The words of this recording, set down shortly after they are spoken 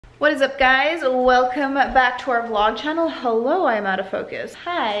What is up, guys? Welcome back to our vlog channel. Hello, I'm out of focus.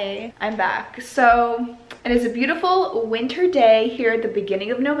 Hi, I'm back. So it is a beautiful winter day here at the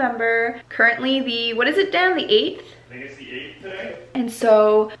beginning of November. Currently what is it, Dan? The 8th? I think it's the 8th today. And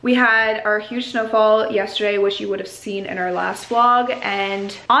so we had our huge snowfall yesterday, which you would have seen in our last vlog,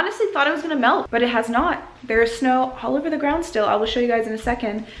 and honestly thought it was gonna melt, but it has not. There is snow all over the ground still. I will show you guys in a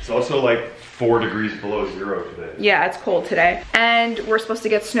second. It's also like 4 degrees below zero today. Yeah, it's cold today. And we're supposed to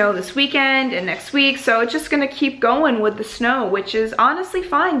get snow this weekend and next week, so it's just gonna keep going with the snow, which is honestly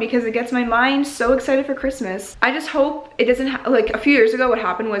fine because it gets my mind so excited for Christmas. I just hope it doesn't, like a few years ago what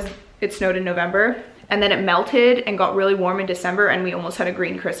happened was it snowed in November, and then it melted and got really warm in December and we almost had a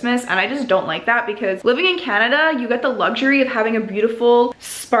green Christmas. And I just don't like that because living in Canada, you get the luxury of having a beautiful,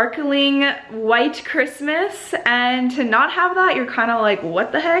 sparkling white Christmas, and to not have that, you're kind of like,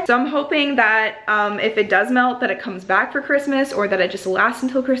 what the heck? So I'm hoping that if it does melt, that it comes back for Christmas, or that it just lasts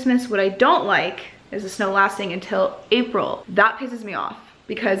until Christmas. What I don't like is the snow lasting until April. That pisses me off,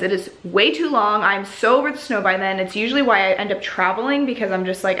 because it is way too long. I'm so over the snow by then. It's usually why I end up traveling, because I'm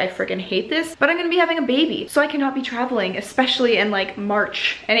just like, I freaking hate this. But I'm gonna be having a baby, so I cannot be traveling, especially in like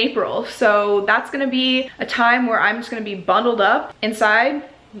March and April. So that's gonna be a time where I'm just gonna be bundled up inside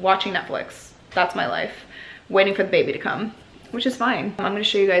watching Netflix. That's my life, waiting for the baby to come, which is fine. I'm gonna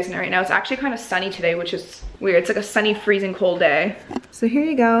show you guys right now. It's actually kind of sunny today, which is weird. It's like a sunny, freezing cold day. So here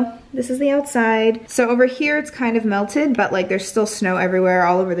you go. This is the outside. So over here, it's kind of melted, but like there's still snow everywhere,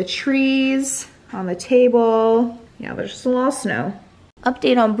 all over the trees, on the table. Yeah, there's just a lot of snow.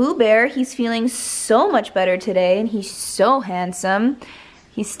 Update on Boo Bear. He's feeling so much better today, and he's so handsome.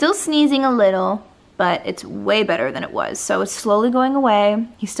 He's still sneezing a little, but it's way better than it was. So it's slowly going away.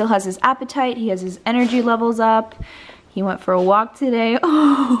 He still has his appetite. He has his energy levels up. He went for a walk today.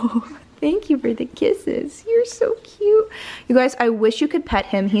 Oh, thank you for the kisses. You're so cute. You guys, I wish you could pet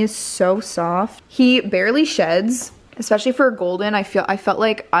him. He is so soft. He barely sheds, especially for a golden. I felt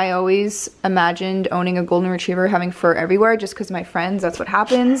like I always imagined owning a golden retriever having fur everywhere, just because my friends, that's what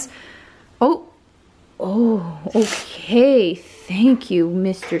happens. Oh, okay. Thank you,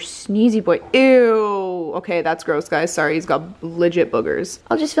 Mr. Sneezy Boy. Ew. Okay, that's gross, guys. Sorry, he's got legit boogers.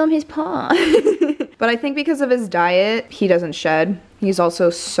 I'll just film his paw. But I think because of his diet, he doesn't shed. He's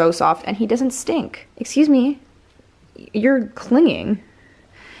also so soft, and he doesn't stink. Excuse me. You're clinging.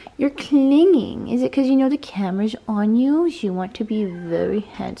 You're clinging. Is it because you know the camera's on you? So you want to be very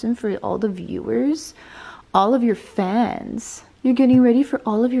handsome for all the viewers? All of your fans. You're getting ready for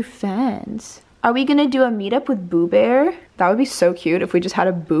all of your fans. Are we gonna do a meetup with Boo Bear? That would be so cute if we just had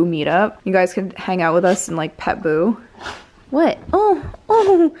a Boo meetup. You guys could hang out with us and like pet Boo. What? Oh,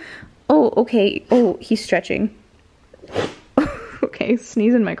 okay. Oh, he's stretching. Okay,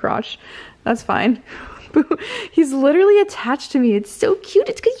 sneeze in my crotch. That's fine. Boo, he's literally attached to me. It's so cute.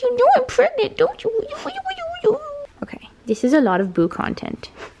 It's because you know I'm pregnant, don't you? Okay, this is a lot of Boo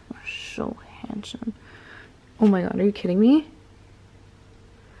content. You're so handsome. Oh my god, are you kidding me?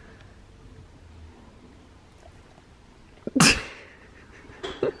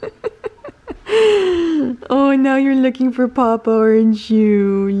 Oh, now you're looking for Papa, aren't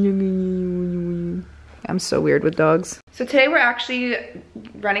you? I'm so weird with dogs. So today we're actually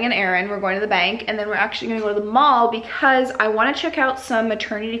running an errand. We're going to the bank, and then we're actually gonna go to the mall because I wanna check out some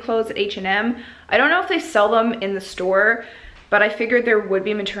maternity clothes at H&M. I don't know if they sell them in the store, but I figured there would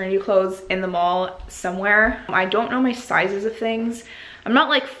be maternity clothes in the mall somewhere. I don't know my sizes of things. I'm not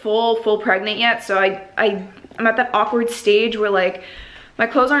like full pregnant yet, so I'm at that awkward stage where like my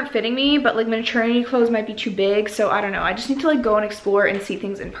clothes aren't fitting me, but like maternity clothes might be too big, so I don't know. I just need to like go and explore and see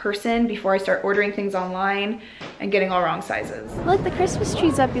things in person before I start ordering things online and getting all wrong sizes. Look, the Christmas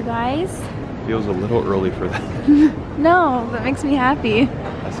tree's up, you guys. Feels a little early for that. No, that makes me happy.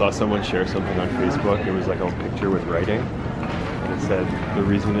 I saw someone share something on Facebook. It was like a picture with writing. And it said, the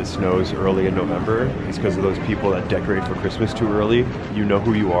reason it snows early in November is because of those people that decorate for Christmas too early. You know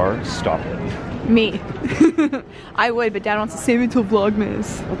who you are, stop it. Me. I would, but Dad wants to save it till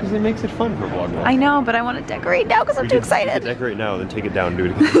Vlogmas. Well, because it makes it fun for Vlogmas. I know, but I want to decorate now because I'm too excited. You can decorate now, then take it down and do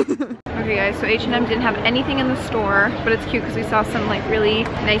it again. Okay guys, so H&M didn't have anything in the store, but it's cute because we saw some like really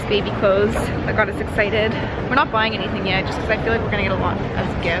nice baby clothes that got us excited. We're not buying anything yet just because I feel like we're gonna get a lot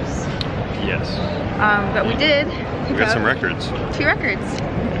as gifts. Yes. But we did. We got some records. 2 records.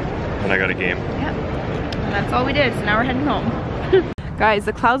 And I got a game. Yep. And that's all we did, so now we're heading home. Guys,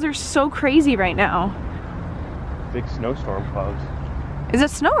 the clouds are so crazy right now. Big snowstorm clouds. Is it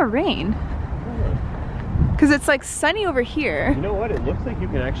snow or rain? Because it's like sunny over here. You know what? It looks like you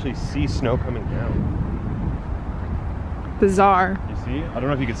can actually see snow coming down. bizarre. You see? I don't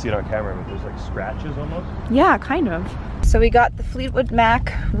know if you can see it on camera, but there's like scratches almost. Yeah, kind of. So we got the Fleetwood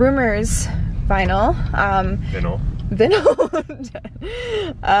Mac Rumors vinyl. Vinyl.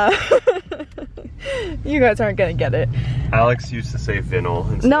 You guys aren't gonna get it. Alex used to say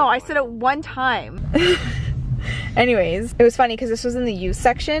vinyl. No, I said it one time. Anyways, it was funny because this was in the used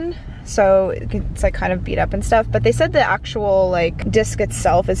section, so it's like kind of beat up and stuff, but they said the actual like disc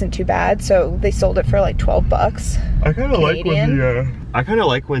itself isn't too bad, so they sold it for like 12 bucks. I kind of like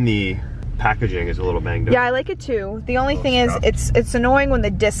when the packaging is a little banged up. Yeah, I like it too. The only thing is it's annoying when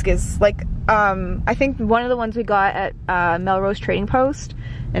the disc is like I think one of the ones we got at Melrose Trading Post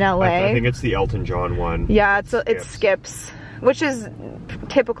in LA. I think it's the Elton John one. Yeah, it skips, which is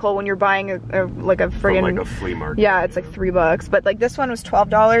typical when you're buying a friggin' from like a flea market. Yeah, it's like $3, but like this one was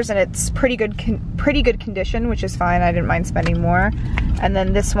 $12 and it's pretty good condition, which is fine. I didn't mind spending more. And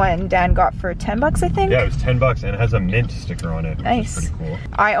then this one Dan got for 10 bucks, I think. Yeah, it was 10 bucks and it has a mint sticker on it, which nice. is pretty cool.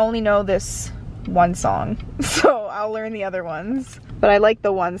 I only know this one song, so I'll learn the other ones. But I like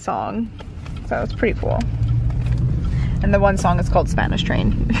the one song, so it's pretty cool. And the one song is called Spanish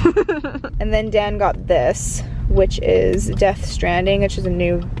Train. And then Dan got this, which is Death Stranding, which is a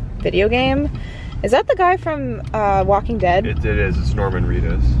new video game. Is that the guy from Walking Dead? It is. It's Norman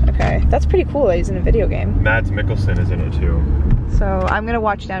Reedus. Okay, that's pretty cool that he's in a video game. Mads Mikkelsen is in it too. So I'm gonna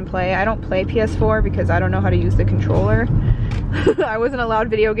watch Dan play. I don't play PS4 because I don't know how to use the controller. I wasn't allowed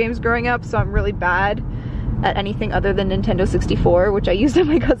video games growing up, so I'm really bad at anything other than Nintendo 64, which I used at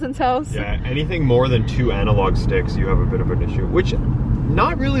my cousin's house. Yeah, anything more than 2 analog sticks, you have a bit of an issue. Which,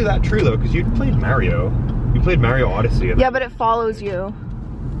 not really that true though, because you played Mario. You played Mario Odyssey. Yeah, but it follows you.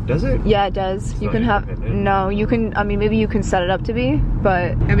 Does it? Yeah, it does. You can have, no, you can, I mean, maybe you can set it up to be,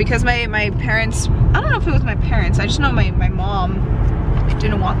 but and because my parents, I don't know if it was my parents, I just know my mom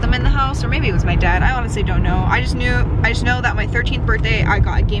didn't want them in the house, or maybe it was my dad, I honestly don't know. I just know that my 13th birthday, I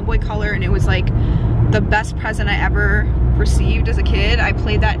got a Game Boy Color, and it was like the best present I ever received as a kid. I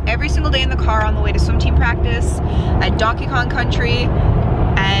played that every single day in the car on the way to swim team practice at Donkey Kong Country,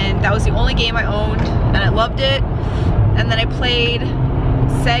 and that was the only game I owned, and I loved it. And then I played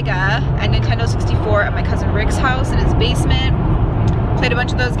Sega and Nintendo 64 at my cousin Rick's house in his basement. Played a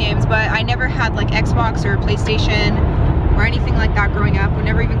bunch of those games, but I never had like Xbox or PlayStation or anything like that growing up. We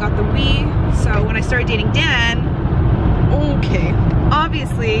never even got the Wii. So when I started dating Dan, okay,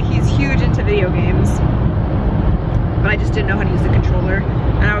 obviously he's huge into video games, but I just didn't know how to use the controller,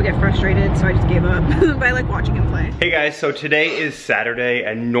 and I would get frustrated, so I just gave up. But I like watching him play. Hey guys, so today is Saturday,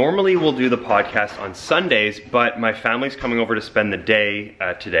 and normally we'll do the podcast on Sundays, but my family's coming over to spend the day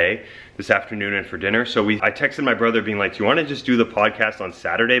today, this afternoon, and for dinner. So I texted my brother being like, do you want to just do the podcast on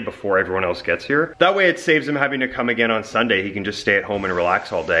Saturday before everyone else gets here? That way it saves him having to come again on Sunday. He can just stay at home and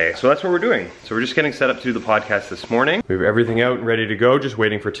relax all day. So that's what we're doing. So we're just getting set up to do the podcast this morning. We have everything out and ready to go, just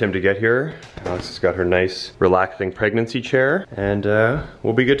waiting for Tim to get here. Alex has got her nice, relaxing pregnancy chair, and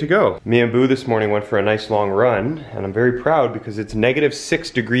we'll be good to go. Me and Boo this morning went for a nice long run, and I'm very proud because it's -6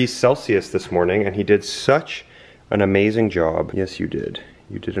 degrees Celsius this morning, and he did such an amazing job. Yes, you did.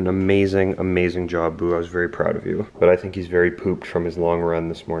 You did an amazing, amazing job, Boo. I was very proud of you. But I think he's very pooped from his long run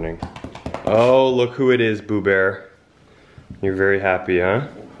this morning. Oh, look who it is, Boo Bear. You're very happy, huh?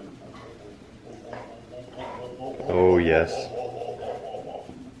 Oh, yes.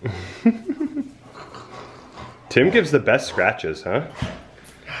 Tim gives the best scratches, huh?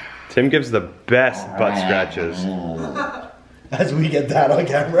 Tim gives the best butt scratches. As we get that on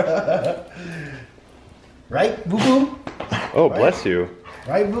camera. Right, boo-boo? Oh, right. Bless you.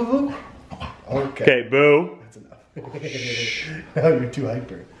 Right, boo-boo? Okay. Okay, Boo. That's enough. Now you're too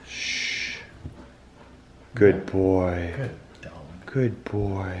hyper. Shh. Good boy. Good dog. Good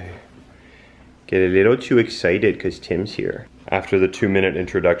boy. Get a little too excited because Tim's here. After the 2-minute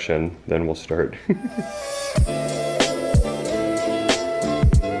introduction, then we'll start.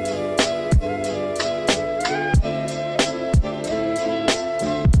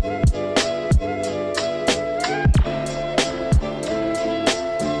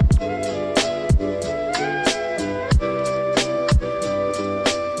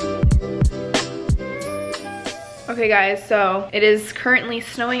 Okay guys, so it is currently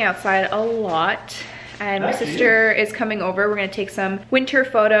snowing outside a lot, and my sister is coming over. We're gonna take some winter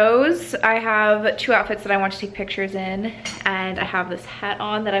photos. I have 2 outfits that I want to take pictures in, and I have this hat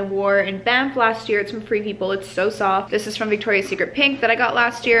on that I wore in Banff last year. It's from Free People. It's so soft. This is from Victoria's Secret Pink that I got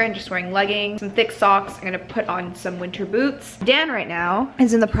last year, and just wearing leggings, some thick socks. I'm gonna put on some winter boots. Dan right now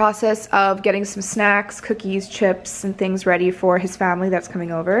is in the process of getting some snacks, cookies, chips, and things ready for his family that's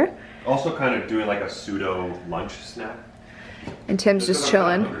coming over. Also kind of doing like a pseudo lunch snack. And Tim's just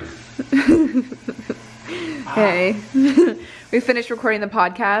chilling. Hey. We finished recording the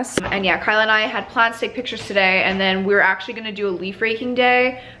podcast. And yeah, Kyla and I had plans to take pictures today, and then we were actually gonna do a leaf raking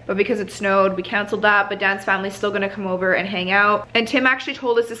day, but because it snowed, we canceled that, but Dan's family's still gonna come over and hang out. And Tim actually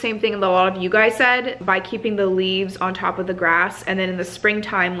told us the same thing that a lot of you guys said, by keeping the leaves on top of the grass, and then in the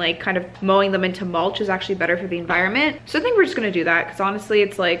springtime, like kind of mowing them into mulch is actually better for the environment. So I think we're just gonna do that, because honestly,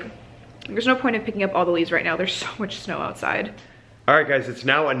 it's like, there's no point in picking up all the leaves right now. There's so much snow outside. All right, guys, it's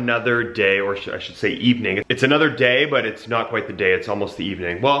now another day, or I should say evening. It's another day, but it's not quite the day. It's almost the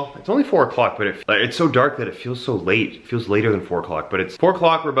evening. Well, it's only 4 o'clock, but it's so dark that it feels so late. It feels later than 4 o'clock, but it's 4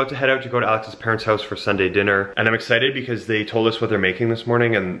 o'clock. We're about to head out to go to Alex's parents' house for Sunday dinner. And I'm excited because they told us what they're making this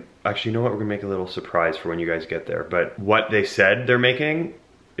morning. And actually, you know what? We're gonna make a little surprise for when you guys get there. But what they said they're making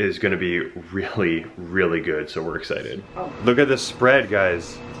is gonna be really, really good. So we're excited. Oh. Look at this spread,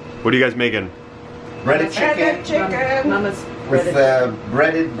 guys. What are you guys making? Breaded chicken. Mama's with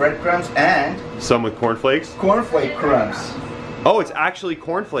breaded breadcrumbs and some with cornflakes. Cornflake crumbs. Oh, it's actually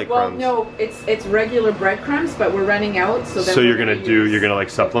cornflake crumbs. Well, no, it's regular breadcrumbs, but we're running out, so then you're gonna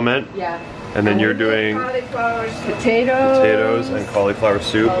like supplement. Yeah. And then you're doing cauliflower, potatoes, and cauliflower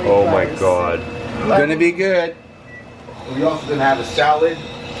soup. Oh my god. Gonna be good. We also gonna have a salad.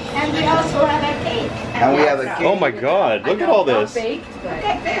 And we also have a cake. And we have a cake. Oh my god, look at all this. Baked, but Look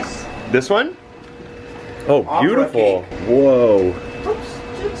at this. This one? Oh, beautiful. Whoa.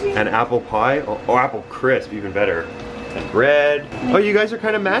 And apple pie. Oh, apple crisp, even better. And bread. Oh, you guys are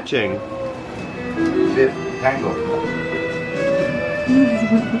kind of matching. Fifth tango.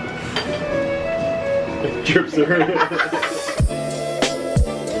 Trips are.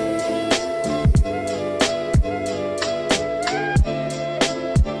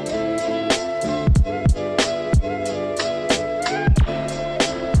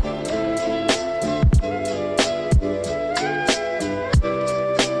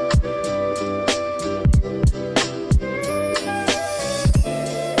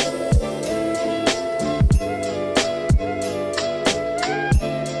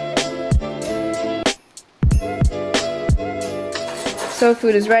 So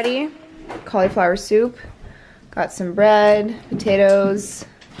food is ready. Cauliflower soup. Got some bread, potatoes,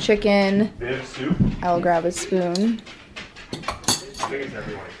 chicken. They have soup? I'll grab a spoon.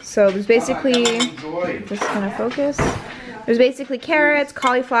 So there's basically, just kind of focus. There's basically carrots,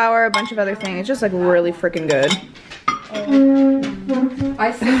 cauliflower, a bunch of other things. It's just like really freaking good.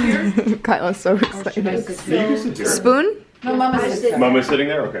 I sit here. Kyla's so excited. Spoon? No, Mama's sitting. Mama's sitting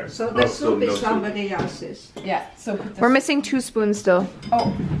there? Okay. So the soup is somebody else's. Yeah, so We're missing 2 spoons still.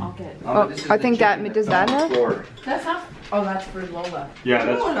 Oh, I'll get it. Oh, I think that, does that have? That's not, oh, that's for Lola. Yeah,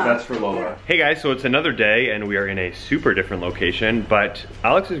 that's for Lola. Hey guys, so it's another day and we are in a super different location, but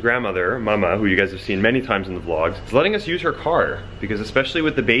Alex's grandmother, Mama, who you guys have seen many times in the vlogs, is letting us use her car because especially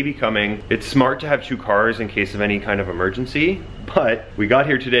with the baby coming, it's smart to have 2 cars in case of any kind of emergency, but we got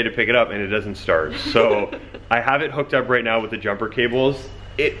here today to pick it up and it doesn't start. So I have it hooked up right now with the jumper cables.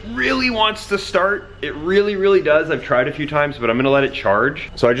 It really wants to start. It really, really does. I've tried a few times, but I'm gonna let it charge.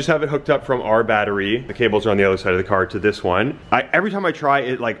 So I just have it hooked up from our battery. The cables are on the other side of the car to this one. Every time I try,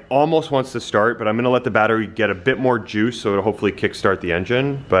 it like almost wants to start, but I'm gonna let the battery get a bit more juice so it'll hopefully kickstart the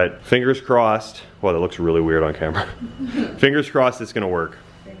engine. But fingers crossed. Well, that looks really weird on camera. Fingers crossed it's gonna work.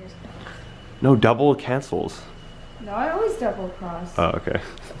 No, double cancels. No, I always double cross. Oh, okay.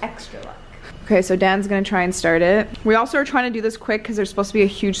 Extra luck. Okay, so Dan's gonna try and start it. We also are trying to do this quick because there's supposed to be a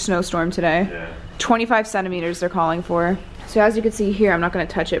huge snowstorm today. Yeah. 25 centimeters they're calling for. So as you can see here, I'm not gonna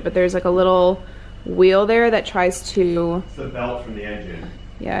touch it, but there's like a little wheel there that tries to... It's the belt from the engine.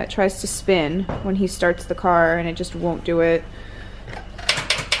 Yeah, it tries to spin when he starts the car and it just won't do it.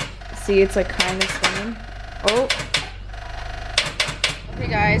 See, it's like kind of spinning. Oh. Okay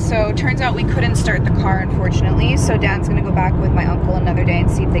guys, so it turns out we couldn't start the car unfortunately, so Dan's gonna go back with my uncle another day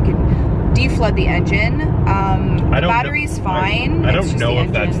and see if they can deflood the engine. The battery's fine. I don't know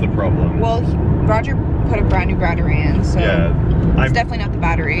if that's the problem. Well, Roger put a brand new battery in, so yeah, it's definitely not the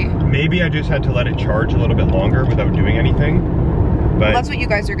battery. Maybe I just had to let it charge a little bit longer without doing anything. But well, that's what you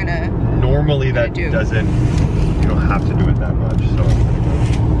guys are gonna normally that doesn't, you don't have to do it that much, so.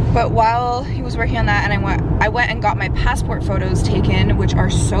 But while he was working on that, and I went and got my passport photos taken, which are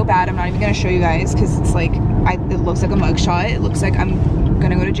so bad. I'm not even gonna show you guys because it's like it looks like a mugshot. It looks like I'm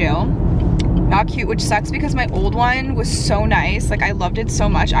gonna go to jail. Not cute, which sucks because my old one was so nice. Like I loved it so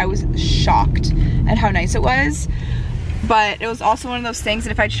much. I was shocked at how nice it was. But it was also one of those things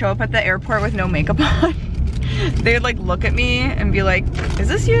that if I'd show up at the airport with no makeup on, they would like look at me and be like, is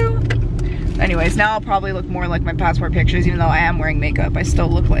this you? Anyways, now I'll probably look more like my passport pictures, even though I am wearing makeup. I still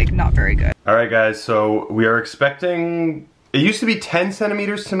look like not very good. All right guys, so we are expecting It used to be 10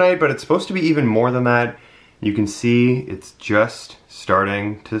 centimeters tonight, but it's supposed to be even more than that. You can see it's just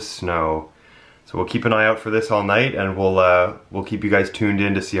starting to snow. So we'll keep an eye out for this all night, and we'll keep you guys tuned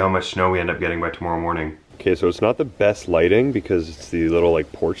in to see how much snow we end up getting by tomorrow morning. Okay, so it's not the best lighting because it's the little like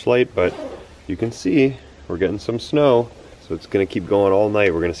porch light, but you can see we're getting some snow. So it's gonna keep going all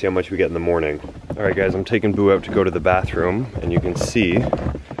night. We're gonna see how much we get in the morning. All right guys, I'm taking Boo out to go to the bathroom, and you can see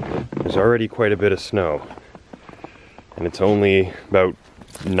there's already quite a bit of snow. And it's only about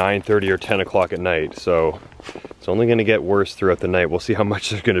 9:30 or 10 o'clock at night, so it's only gonna get worse throughout the night. We'll see how much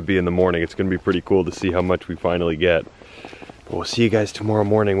there's gonna be in the morning. It's gonna be pretty cool to see how much we finally get. But we'll see you guys tomorrow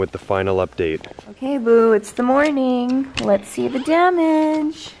morning with the final update. Okay, Boo, it's the morning. Let's see the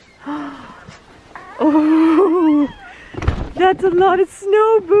damage. Oh, that's a lot of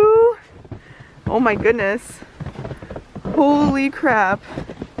snow, Boo. Oh my goodness. Holy crap.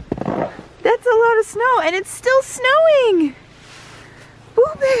 That's a lot of snow, and it's still snowing. Boo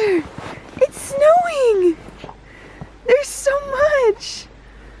Bear, it's snowing. There's so much.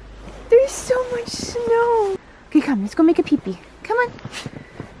 There's so much snow. Okay, come, let's go make a pee-pee. Come on.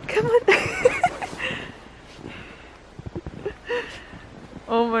 Come on.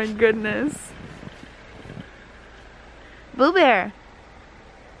 Oh my goodness. Boo Bear.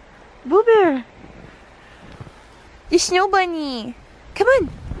 Boo Bear. The snow bunny. Come on.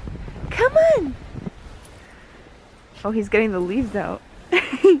 Come on. Oh, he's getting the leaves out.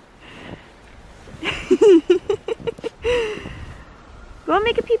 Go and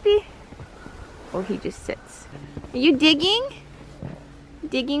make a pee-pee. Oh, he just sits. Are you digging?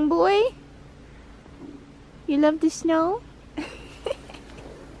 Digging boy? You love the snow?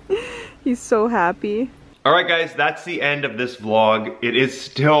 He's so happy. All right guys, that's the end of this vlog. It is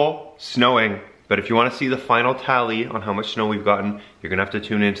still snowing, but if you want to see the final tally on how much snow we've gotten, you're gonna have to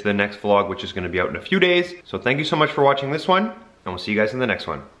tune into the next vlog, which is gonna be out in a few days. So thank you so much for watching this one, and we'll see you guys in the next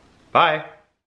one. Bye.